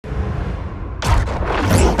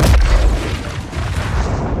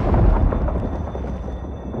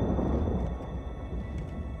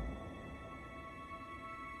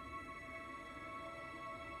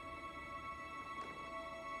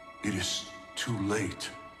Too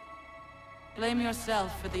late. Blame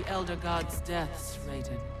yourself for the Elder God's deaths,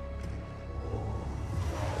 Raiden.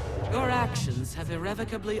 Your actions have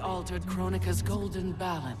irrevocably altered Kronika's golden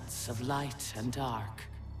balance of light and dark.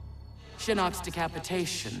 Shinnok's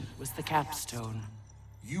decapitation was the capstone.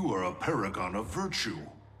 You are a paragon of virtue.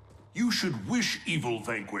 You should wish evil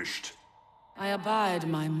vanquished. I abide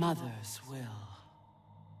my mother's will.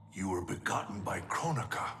 You were begotten by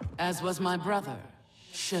Kronika. As was my brother,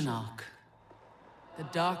 Shinnok. The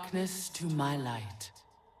darkness to my light.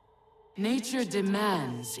 Nature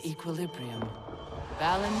demands equilibrium.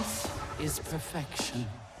 Balance is perfection.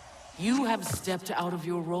 You have stepped out of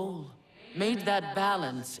your role, made that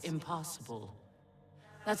balance impossible.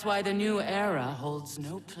 That's why the new era holds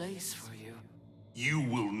no place for you. You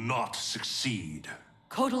will not succeed.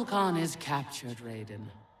 Kotal Khan is captured, Raiden.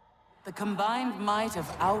 The combined might of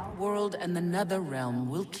Outworld and the Netherrealm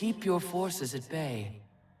will keep your forces at bay,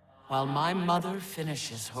 while my mother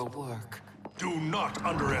finishes her work. Do not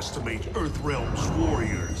underestimate Earthrealm's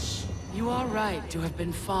warriors. You are right to have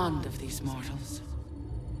been fond of these mortals.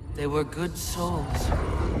 They were good souls.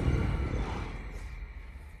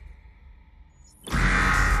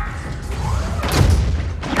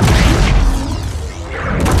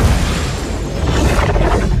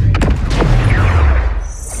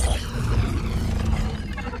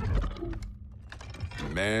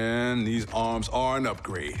 Man, these arms are an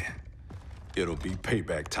upgrade. It'll be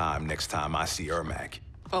payback time next time I see Ermac.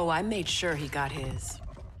 Oh, I made sure he got his.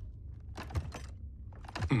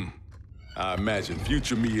 I imagine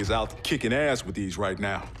future me is out kicking ass with these right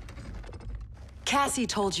now. Cassie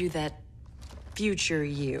told you that future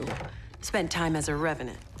you spent time as a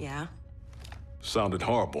revenant, yeah? Sounded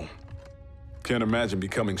horrible. Can't imagine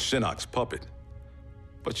becoming Shinnok's puppet.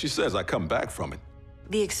 But she says I come back from it.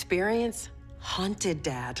 The experience haunted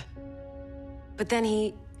Dad. But then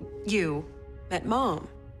you, met Mom.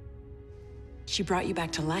 She brought you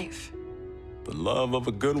back to life. The love of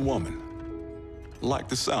a good woman. Like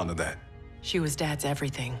the sound of that. She was Dad's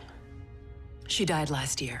everything. She died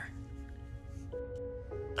last year.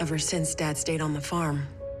 Ever since Dad stayed on the farm,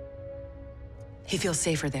 he feels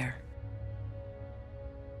safer there.